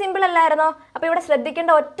 വളരെ സിമ്പിൾ അല്ലായിരുന്നോ? അപ്പോൾ ഇവിടെ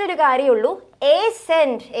ശ്രദ്ധിക്കേണ്ട ഒറ്റൊരു കാര്യമുള്ളൂ. എ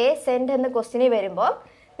സെന്റ് എന്ന് ക്വസ്റ്റ്യനിൽ വരുമ്പോൾ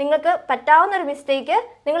നിങ്ങൾക്ക് പറ്റാവുന്ന ഒരു മിസ്റ്റേക്ക്,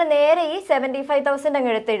 നിങ്ങൾ നേരെ ഈ 75,000 അങ്ങ്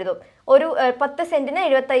എടുത്തെഴുതും. ഒരു 10 സെന്റിന്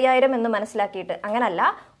 75,000 എന്ന് മനസ്സിലാക്കിയിട്ട്. അങ്ങനല്ല,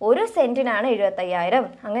 1 സെന്റിനാണ് 75,000.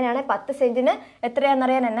 അങ്ങനെയാണെങ്കിൽ 10 സെന്റിന്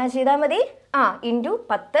എത്രയാണെന്നറിയാൻ എന്നാ ചെയ്താൽ മതി? ഇൻറ്റു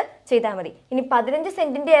 10 ചെയ്താൽ മതി. ഇനി 15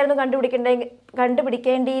 സെന്റിൻ്റെ ആയിരുന്നു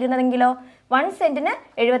കണ്ടുപിടിക്കേണ്ടിയിരുന്നതെങ്കിലോ? 1 സെന്റിന്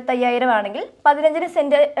 75,000 ആണെങ്കിൽ 15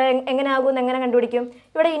 സെന്റ് എങ്ങനെ ആകും? എങ്ങനെ കണ്ടുപിടിക്കും?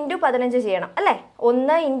 ഇവിടെ ഇൻറ്റു 15 ചെയ്യണം അല്ലേ?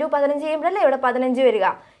 1 ഇൻറ്റു 15 ചെയ്യുമ്പോഴല്ലേ ഇവിടെ 15 വരിക.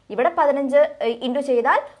 ഇവിടെ 15 ഇൻറ്റു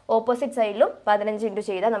ചെയ്താൽ ഓപ്പോസിറ്റ് സൈഡിലും 15 ഇൻറ്റു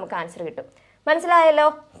ചെയ്താൽ നമുക്ക് ആൻസർ കിട്ടും. മനസ്സിലായല്ലോ?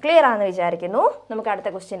 ക്ലിയർ ആണെന്ന് വിചാരിക്കുന്നു. നമുക്ക് അടുത്ത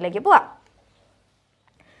ക്വസ്റ്റ്യനിലേക്ക് പോവാം.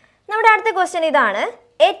 നമ്മുടെ അടുത്ത ക്വസ്റ്റ്യൻ ഇതാണ്.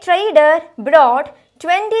 A trader brought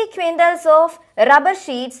 20 quintals of rubber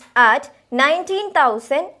sheets at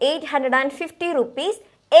 19,850 rupees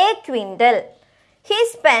a quintal. He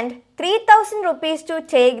spent 3,000 rupees to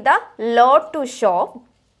take the lot to shop.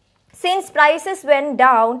 Since prices went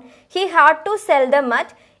down, he had to sell them at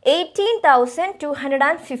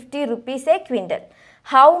 18,250 rupees a quintal.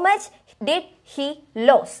 How much did he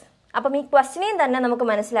lose? അപ്പം ഈ ക്വസ്റ്റ്യനിൽ തന്നെ നമുക്ക്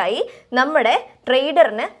മനസ്സിലായി നമ്മുടെ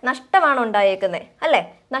ട്രേഡറിന് നഷ്ടമാണ് ഉണ്ടായേക്കുന്നത് അല്ലേ?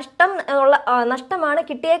 നഷ്ടമാണ്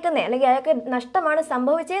കിട്ടിയേക്കുന്നത്, അല്ലെങ്കിൽ അയാൾക്ക് നഷ്ടമാണ്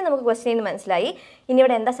സംഭവിച്ചത് നമുക്ക് ക്വസ്റ്റ്യനിൽ നിന്ന് മനസ്സിലായി. ഇനി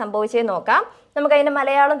ഇവിടെ എന്താ സംഭവിച്ചതെന്ന് നോക്കാം. നമുക്ക് അതിൻ്റെ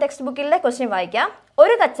മലയാളം ടെക്സ്റ്റ് ബുക്കിലെ ക്വസ്റ്റ്യൻ വായിക്കാം.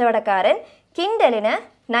 ഒരു കച്ചവടക്കാരൻ കിൻഡലിന്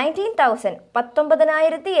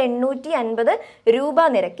 19,850 രൂപ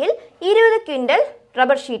നിരക്കിൽ 20 ക്വിൻ്റൽ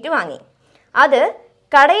റബ്ബർ ഷീറ്റ് വാങ്ങി. അത്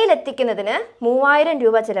കടയിലെത്തിക്കുന്നതിന് 3,000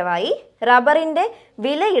 രൂപ ചിലവായി. റബ്ബറിൻ്റെ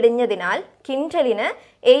വില ഇടിഞ്ഞതിനാൽ കിൻഡലിന്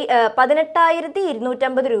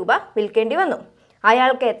 18,250 രൂപ വിൽക്കേണ്ടി വന്നു.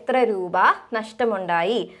 അയാൾക്ക് എത്ര രൂപ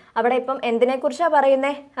നഷ്ടമുണ്ടായി? അവിടെ ഇപ്പം എന്തിനെക്കുറിച്ചാണ്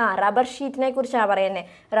പറയുന്നത്? റബ്ബർ ഷീറ്റിനെ കുറിച്ചാണ് പറയുന്നത്.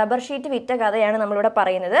 റബ്ബർ ഷീറ്റ് വിറ്റ കഥയാണ് നമ്മളിവിടെ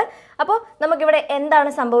പറയുന്നത്. അപ്പോൾ നമുക്കിവിടെ എന്താണ്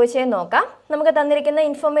സംഭവിച്ചതെന്ന് നോക്കാം. നമുക്ക് തന്നിരിക്കുന്ന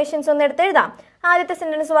ഇൻഫർമേഷൻസ് ഒന്ന് എടുത്തെഴുതാം. ആദ്യത്തെ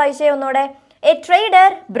സെൻറ്റൻസ് വായിച്ചേ ഒന്നുകൂടെ. A trader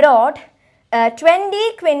brought 20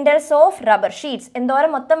 quintals of rubber sheets.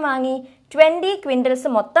 എന്തോരം മൊത്തം വാങ്ങി? 20 quintals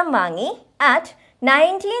മൊത്തം വാങ്ങി. At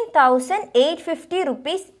 19,850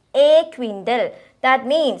 rupees a quintal. That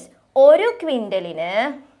means ഒരു ക്വിൻ്റലിന്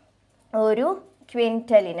ഒരു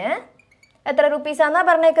ക്വിൻ്റലിന് എത്ര റുപ്പീസാന്നാ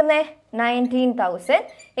പറഞ്ഞേക്കുന്നത്?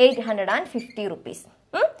 19,850 റുപ്പീസ്.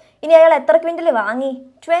 ഇനി അയാൾ എത്ര ക്വിൻ്റൽ വാങ്ങി?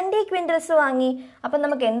 20 ക്വിൻ്റൽസ് വാങ്ങി. അപ്പം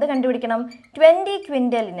നമുക്ക് എന്ത് കണ്ടുപിടിക്കണം? 20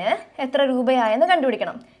 ക്വിൻ്റലിന് എത്ര രൂപയായെന്ന്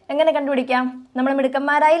കണ്ടുപിടിക്കണം. എങ്ങനെ കണ്ടുപിടിക്കാം? നമ്മൾ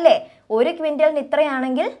മിടുക്കന്മാരായില്ലേ? ഒരു ക്വിൻ്റലിന്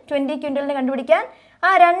ഇത്രയാണെങ്കിൽ 20 ക്വിൻ്റലിന് കണ്ടുപിടിക്കാൻ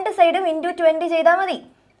രണ്ട് സൈഡും × 20 ചെയ്താൽ മതി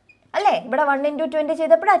അല്ലേ? ഇവിടെ 1 × 20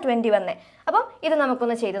 ചെയ്തപ്പോഴാണ് 20 വന്നേ. അപ്പം ഇത്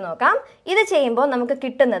നമുക്കൊന്ന് ചെയ്ത് നോക്കാം. ഇത് ചെയ്യുമ്പോൾ നമുക്ക്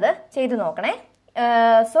കിട്ടുന്നത് ചെയ്ത് നോക്കണേ.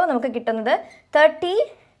 സോ നമുക്ക് കിട്ടുന്നത്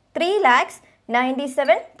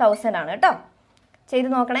 33,97,000 ആണ് കേട്ടോ. ചെയ്ത്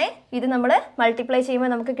നോക്കണേ. ഇത് നമ്മൾ മൾട്ടിപ്ലൈ ചെയ്യുമ്പോൾ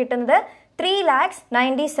നമുക്ക് കിട്ടുന്നത്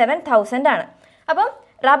 3,97,000 ആണ്. അപ്പം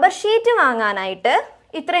റബ്ബർ ഷീറ്റ് വാങ്ങാനായിട്ട്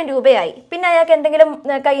ഇത്രയും രൂപയായി. പിന്നെ അയാൾക്ക് എന്തെങ്കിലും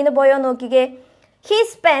കയ്യിൽ നിന്ന് പോയോ നോക്കിക്കേ. He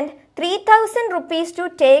spend 3,000 rupees two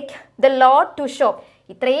take the load to shop.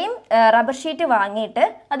 ഇത്രയും റബ്ബർ ഷീറ്റ് വാങ്ങിയിട്ട്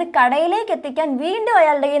അത് കടയിലേക്ക് എത്തിക്കാൻ വീണ്ടും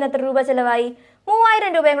അയാളുടെ കയ്യിൽ നിന്ന് എത്ര രൂപ ചിലവായി?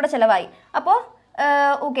 3,000 രൂപയും കൂടെ ചിലവായി. അപ്പോൾ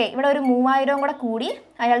ഓക്കെ, ഇവിടെ ഒരു 3,000 കൂടെ കൂടി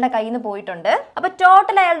അയാളുടെ കയ്യിൽ നിന്ന് പോയിട്ടുണ്ട്. അപ്പോൾ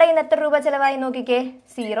ടോട്ടൽ അയാളുടെ കയ്യിൽ നിന്ന് എത്ര രൂപ ചിലവായി നോക്കിക്കേ.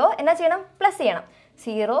 0 എന്നാ ചെയ്യണം? പ്ലസ് ചെയ്യണം.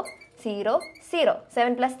 0 0 0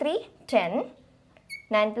 7 + 3 10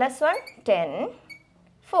 9 + 1 10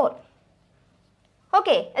 4.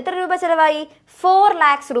 ഓക്കെ, എത്ര രൂപ ചിലവായി? 4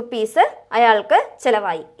 lakhs റുപ്പീസ് അയാൾക്ക്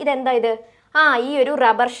ചിലവായി. ഇതെന്താ ഇത്? ഈ ഒരു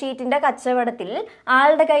റബ്ബർ ഷീറ്റിന്റെ കച്ചവടത്തിൽ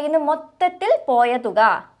ആളുടെ കയ്യിൽ നിന്ന് മൊത്തത്തിൽ പോയ തുക,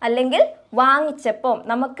 അല്ലെങ്കിൽ വാങ്ങിച്ചപ്പം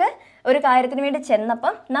നമുക്ക് ഒരു കാര്യത്തിന് വേണ്ടി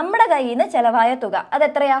ചെന്നപ്പം നമ്മുടെ കയ്യിൽ നിന്ന് ചിലവായ തുക,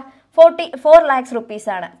 അതെത്രയാ? 4 lakhs റുപ്പീസ്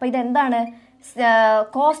ആണ്. അപ്പം ഇതെന്താണ്?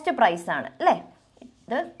 കോസ്റ്റ് പ്രൈസ് ആണ് അല്ലേ?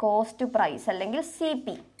 ഇത് കോസ്റ്റ് പ്രൈസ് അല്ലെങ്കിൽ CP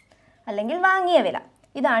അല്ലെങ്കിൽ വാങ്ങിയ വില.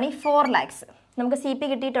 ഇതാണ് ഈ 4 lakhs. നമുക്ക് CP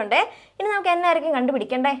കിട്ടിയിട്ടുണ്ട്. ഇനി നമുക്ക് എന്നായിരിക്കും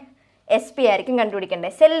കണ്ടുപിടിക്കണ്ടേ? SP ആയിരിക്കും കണ്ടുപിടിക്കണ്ടേ,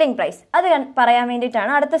 സെല്ലിംഗ് പ്രൈസ്. അത് പറയാൻ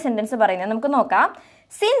വേണ്ടിയിട്ടാണ് അടുത്ത സെന്റൻസ് പറയുന്നത്. നമുക്ക് നോക്കാം.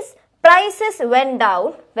 സിൻസ് പ്രൈസസ് വെൻ ഡൗൺ,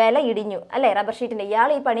 വില ഇടിഞ്ഞു അല്ലേ? റബ്ബർ ഷീറ്റിന്റെ ഇയാൾ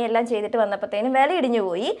ഈ പണിയെല്ലാം ചെയ്തിട്ട് വന്നപ്പോഴത്തേനും വില ഇടിഞ്ഞു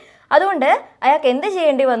പോയി. അതുകൊണ്ട് അയാൾക്ക് എന്ത്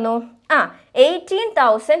ചെയ്യേണ്ടി വന്നു?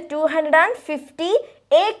 18,250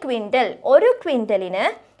 എ ക്വിൻ്റൽ. ഒരു ക്വിൻ്റലിന്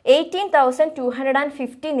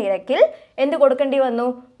 18,250 നിരക്കിൽ എന്ത് കൊടുക്കേണ്ടി വന്നു?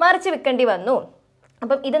 മറിച്ച് വിൽക്കേണ്ടി വന്നു.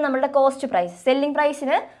 അപ്പം ഇത് നമ്മളുടെ കോസ്റ്റ് പ്രൈസ്. സെല്ലിംഗ്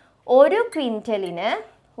പ്രൈസിന് ഒരു ക്വിൻ്റലിന്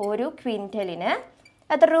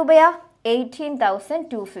എത്ര രൂപയാ?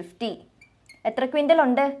 18,250. എത്ര ക്വിൻ്റൽ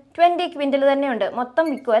ഉണ്ട്? 20 ക്വിൻ്റൽ തന്നെ ഉണ്ട്. മൊത്തം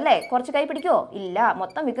വിൽക്കും അല്ലേ? കുറച്ച് കൈ പിടിക്കുമോ? ഇല്ല,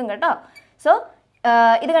 മൊത്തം വിൽക്കും കേട്ടോ. സോ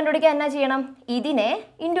ഇത് കണ്ടുപിടിക്കാൻ എന്നാ ചെയ്യണം? ഇതിനെ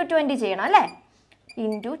 × 20 ചെയ്യണം അല്ലേ? ×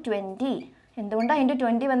 20. എന്തുകൊണ്ടാണ് ×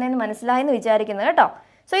 20 വന്നതെന്ന് മനസ്സിലായെന്ന് വിചാരിക്കുന്നത് കേട്ടോ.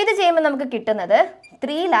 സോ ഇത് ചെയ്യുമ്പോൾ നമുക്ക് കിട്ടുന്നത്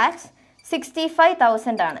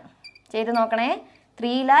 3,65,000 ആണ്. ചെയ്ത് നോക്കണേ.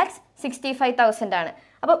 3,65,000 ആണ്.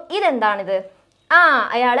 അപ്പം ഇതെന്താണിത്?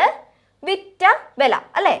 അയാൾ വിറ്റ വില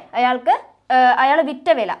അല്ലേ? അയാൾ വിറ്റ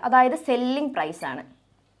വില, അതായത് സെല്ലിംഗ് പ്രൈസ് ആണ്.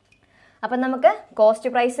 അപ്പം നമുക്ക് കോസ്റ്റ്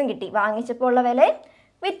പ്രൈസും കിട്ടി, വാങ്ങിച്ചപ്പോൾ ഉള്ള വിലയും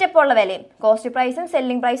വിറ്റപ്പോൾ ഉള്ള വിലയും. കോസ്റ്റ് പ്രൈസും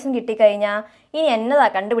സെല്ലിംഗ് പ്രൈസും കിട്ടിക്കഴിഞ്ഞാൽ ഇനി എന്നതാ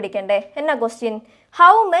കണ്ടുപിടിക്കണ്ടേ? എന്നാ question?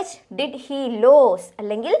 How much did he loss,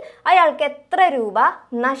 അല്ലെങ്കിൽ അയാൾക്ക് എത്ര രൂപ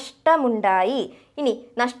നഷ്ടമുണ്ടായി. ഇനി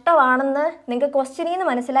നഷ്ടമാണെന്ന് നിങ്ങൾക്ക് ക്വസ്റ്റ്യനിൽ നിന്ന്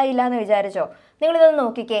മനസ്സിലായില്ല എന്ന് വിചാരിച്ചോ? നിങ്ങളിതൊന്ന്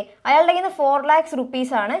നോക്കിക്കേ. അയാളുടെ കയ്യിൽ നിന്ന് 4 lakhs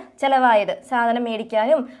റുപ്പീസ് ആണ് ചിലവായത്. സാധനം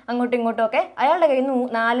മേടിക്കാനും അങ്ങോട്ടും ഇങ്ങോട്ടും ഒക്കെ അയാളുടെ കയ്യിൽ നിന്ന്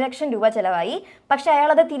 4 ലക്ഷം രൂപ ചിലവായി. പക്ഷെ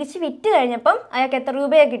അയാളത് തിരിച്ച് വിറ്റ് കഴിഞ്ഞപ്പം അയാൾക്ക് എത്ര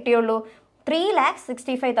രൂപയെ കിട്ടിയുള്ളൂ?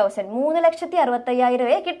 3,65,000.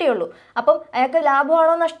 3,65,000 കിട്ടിയുള്ളൂ. അപ്പം അയാൾക്ക്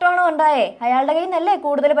ലാഭമാണോ നഷ്ടമാണോ ഉണ്ടായേ? അയാളുടെ കയ്യിൽ നിന്നല്ലേ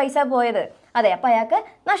കൂടുതൽ പൈസ പോയത്. അതെ, അപ്പം അയാൾക്ക്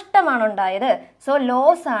നഷ്ടമാണ് ഉണ്ടായത്. സോ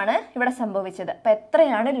ലോസ് ആണ് ഇവിടെ സംഭവിച്ചത്. അപ്പം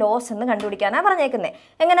എത്രയാണ് ലോസ് എന്ന് കണ്ടുപിടിക്കാനാണ് പറഞ്ഞേക്കുന്നത്.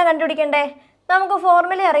 എങ്ങനെ കണ്ടുപിടിക്കണ്ടേ? നമുക്ക്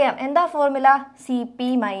ഫോർമുല അറിയാം. എന്താ formula? CP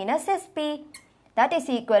 - SP. That is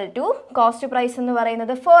equal to cost price എന്ന്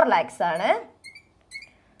പറയുന്നത് 4 lakhs ആണ്.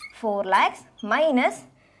 4 lakhs minus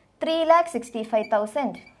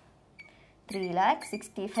 3,65,000.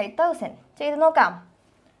 3,65,000 ചെയ്ത് നോക്കാം.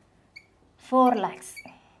 4 lakhs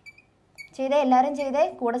ചെയ്തേ, എല്ലാവരും ചെയ്തേ,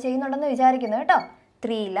 കൂടെ ചെയ്യുന്നുണ്ടെന്ന് വിചാരിക്കുന്നു കേട്ടോ.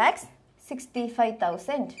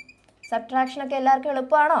 3,65,000. സബ്ട്രാക്ഷനൊക്കെ എല്ലാവർക്കും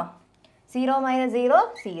എളുപ്പമാണോ? 0 - 0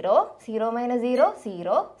 0, 0 - 0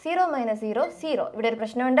 0, 0 - 0 0. ഇവിടെ ഒരു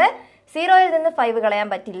പ്രശ്നമുണ്ട്. 0യിൽ നിന്ന് 5 കളയാൻ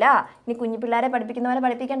പറ്റില്ല. ഇനി കുഞ്ഞു പിള്ളേരെ പഠിപ്പിക്കുന്ന പോലെ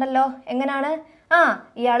പഠിപ്പിക്കണ്ടല്ലോ. എങ്ങനെയാണ്?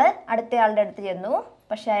 ഇയാൾ അടുത്തയാളുടെ അടുത്ത് ചെന്നു.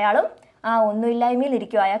 പക്ഷെ അയാളും ഒന്നുമില്ലായ്മയിൽ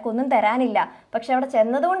ഇരിക്കും. അയാൾക്കൊന്നും തരാനില്ല. പക്ഷെ അവിടെ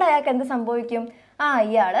ചെന്നതുകൊണ്ട് അയാൾക്ക് എന്ത് സംഭവിക്കും?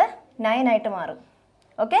 ഇയാൾ 9 ആയിട്ട് മാറും.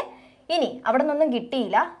 ഓക്കെ, ഇനി അവിടെ നിന്നൊന്നും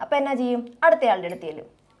കിട്ടിയില്ല. അപ്പം എന്നാ ചെയ്യും? അടുത്തയാളുടെ അടുത്ത് ചെല്ലും.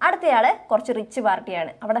 അടുത്തയാൾ കുറച്ച് റിച്ച്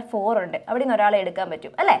പാർട്ടിയാണ്. അവിടെ 4 ഉണ്ട്. അവിടെ നിന്ന് ഒരാളെ എടുക്കാൻ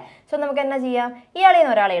പറ്റും അല്ലേ? സോ നമുക്ക് എന്നാ ചെയ്യാം? ഇയാളിൽ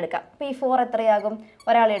നിന്ന് ഒരാളെ എടുക്കാം. അപ്പോൾ ഈ 4 എത്രയാകും?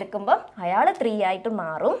 ഒരാളെ എടുക്കുമ്പോൾ അയാൾ 3 ആയിട്ട്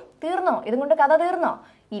മാറും. തീർന്നോ? ഇതും കൊണ്ട് കഥ തീർന്നോ?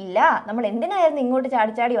 ഇല്ല. നമ്മൾ എന്തിനായിരുന്നു ഇങ്ങോട്ട്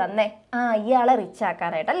ചാടി വന്നേ? ഇയാളെ റിച്ച്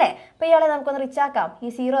ആക്കാനായിട്ടല്ലേ? അപ്പോൾ ഇയാളെ നമുക്കൊന്ന് റിച്ച് ആക്കാം. ഈ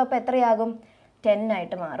 0 അപ്പോൾ എത്രയാകും? 10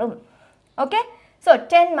 ആയിട്ട് മാറും. Okay, so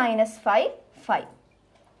 10 - 5 5.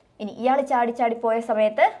 ഇനി ഇയാൾ ചാടി പോയ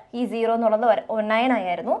സമയത്ത് ഈ 0 എന്നുള്ളത് 9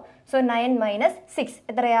 ആയിരുന്നു. സോ 9 മൈനസ് 6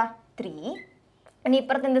 എത്രയാ? 3. ഇനി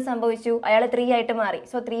ഇപ്പുറത്ത് എന്ത് സംഭവിച്ചു? അയാൾ 3 ആയിട്ട് മാറി.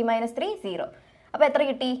 So 3 minus 3 0. അപ്പോൾ എത്ര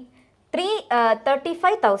കിട്ടി?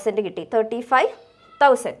 35,000 കിട്ടി.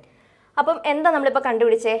 35,000. അപ്പം എന്താ നമ്മളിപ്പോൾ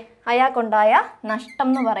കണ്ടുപിടിച്ചേ? അയാൾക്കുണ്ടായ നഷ്ടം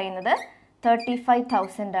എന്ന് പറയുന്നത്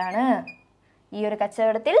 35,000 ആണ്. ഈ ഒരു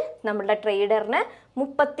കച്ചവടത്തിൽ നമ്മളുടെ ട്രേഡറിന്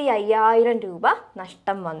 35,000 രൂപ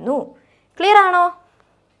നഷ്ടം വന്നു. ക്ലിയർ ആണോ?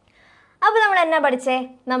 അപ്പോൾ നമ്മൾ എന്നാ പഠിച്ചേ?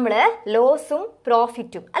 നമ്മൾ ലോസും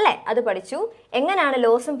പ്രോഫിറ്റും അല്ലേ, അത് പഠിച്ചു. എങ്ങനെയാണ്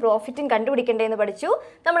ലോസും പ്രോഫിറ്റും കണ്ടുപിടിക്കേണ്ടതെന്ന് പഠിച്ചു.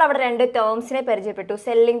 നമ്മൾ അവിടെ 2 ടേംസിനെ പരിചയപ്പെട്ടു,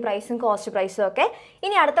 സെല്ലിംഗ് പ്രൈസും കോസ്റ്റ് പ്രൈസും ഒക്കെ.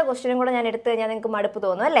 ഇനി അടുത്ത ക്വസ്റ്റ്യനും കൂടെ ഞാൻ എടുത്തു കഴിഞ്ഞാൽ നിങ്ങൾക്ക് മടുപ്പ്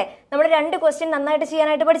തോന്നും അല്ലേ? നമ്മൾ 2 ക്വസ്റ്റ്യൻ നന്നായിട്ട്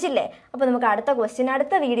ചെയ്യാനായിട്ട് പഠിച്ചില്ലേ? അപ്പോൾ നമുക്ക് അടുത്ത ക്വസ്റ്റ്യൻ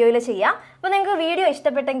അടുത്ത വീഡിയോയിൽ ചെയ്യാം. അപ്പോൾ നിങ്ങൾക്ക് വീഡിയോ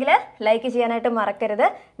ഇഷ്ടപ്പെട്ടെങ്കിൽ ലൈക്ക് ചെയ്യാനായിട്ട് മറക്കരുത്.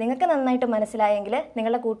 നിങ്ങൾക്ക് നന്നായിട്ട് മനസ്സിലായെങ്കിൽ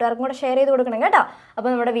നിങ്ങളുടെ കൂട്ടുകാർക്കും കൂടെ ഷെയർ ചെയ്ത് കൊടുക്കണം കേട്ടോ. അപ്പോൾ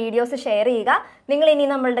നമ്മുടെ വീഡിയോസ് ഷെയർ ചെയ്യുക. നിങ്ങൾ ഇനി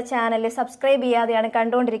നമ്മളുടെ ചാനൽ സബ്സ്ക്രൈബ് ചെയ്യാതെയാണ്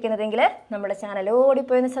കണ്ടുകൊണ്ടിരിക്കുന്നതെങ്കിൽ നമ്മുടെ ചാനൽ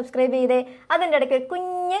ഓടിപ്പോയി ഒന്ന് സബ്സ്ക്രൈബ് ചെയ്തേ. അതിൻ്റെ ഇടയ്ക്ക്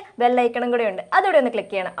കുഞ്ഞ് ബെല്ലൈക്കണം കൂടെ ഉണ്ട്, അതുകൂടെ ഒന്ന്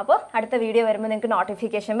ക്ലിക്ക് ചെയ്യണം. അപ്പോൾ അടുത്ത വീഡിയോ വരുമ്പോൾ നിങ്ങൾക്ക്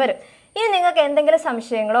നോട്ടിഫിക്കേഷൻ വരും. ഇനി നിങ്ങൾക്ക് എന്തെങ്കിലും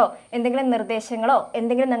സംശയങ്ങളോ എന്തെങ്കിലും നിർദ്ദേശങ്ങളോ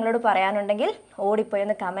എന്തെങ്കിലും നിങ്ങളോട് പറയാനുണ്ടെങ്കിൽ ഓടിപ്പോയി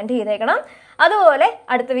ഒന്ന് കമൻറ്റ് ചെയ്തേക്കണം. അതുപോലെ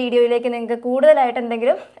അടുത്ത വീഡിയോയിലേക്ക് നിങ്ങൾക്ക് കൂടുതലായിട്ട്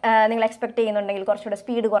എന്തെങ്കിലും നിങ്ങൾ എക്സ്പെക്ട് ചെയ്യുന്നുണ്ടെങ്കിൽ കുറച്ചുകൂടെ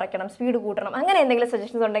സ്പീഡ് കുറയ്ക്കണം, സ്പീഡ് കൂട്ടണം, അങ്ങനെ എന്തെങ്കിലും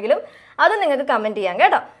സജഷൻസ് ഉണ്ടെങ്കിലും അത് നിങ്ങൾക്ക് കമൻറ്റ് ചെയ്യാം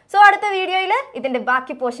കേട്ടോ. സോ അടുത്ത വീഡിയോയിൽ ഇതിൻ്റെ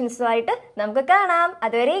ബാക്കി പോർഷൻസുമായിട്ട് നമുക്ക് കാണാം.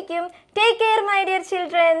 അതുവരേക്കും take care my dear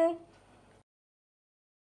children.